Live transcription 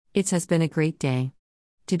It has been a great day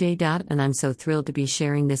today. And I'm so thrilled to be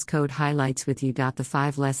sharing this code highlights with you. The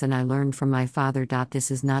 5 lesson I learned from my father.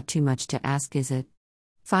 This is not too much to ask, is it?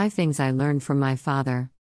 5 things I learned from my father.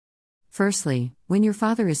 Firstly, when your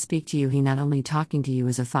father is speak to you, he not only talking to you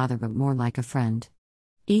as a father but more like a friend.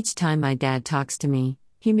 Each time my dad talks to me,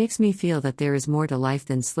 he makes me feel that there is more to life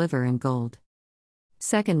than silver and gold.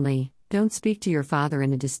 Secondly, don't speak to your father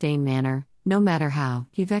in a disdain manner, no matter how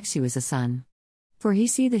he vex you as a son. For he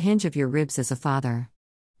see the hinge of your ribs as a father.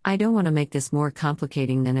 I don't want to make this more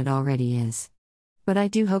complicating than it already is. But I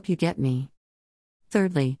do hope you get me.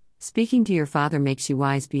 Thirdly, speaking to your father makes you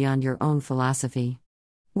wise beyond your own philosophy.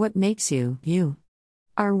 What makes you, you?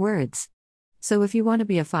 Are words. So if you want to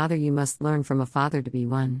be a father, you must learn from a father to be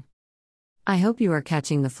one. I hope you are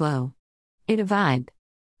catching the flow. It a vibe.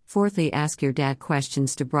 Fourthly, ask your dad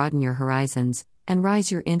questions to broaden your horizons and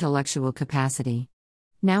rise your intellectual capacity.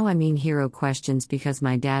 Now I mean hero questions, because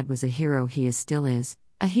my dad was a hero. He still is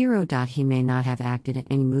a hero. He may not have acted in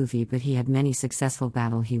any movie, but he had many successful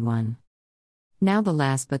battles he won. Now the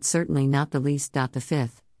last but certainly not the least. The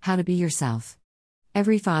 5th, how to be yourself.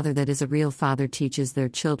 Every father that is a real father teaches their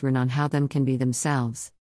children on how them can be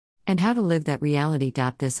themselves and how to live that reality.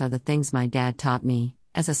 This are the things my dad taught me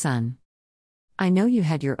as a son. I know you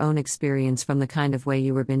had your own experience from the kind of way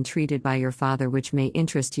you were been treated by your father, which may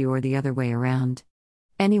interest you, or the other way around.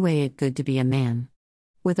 Anyway, it's good to be a man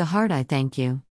with a heart. I thank you.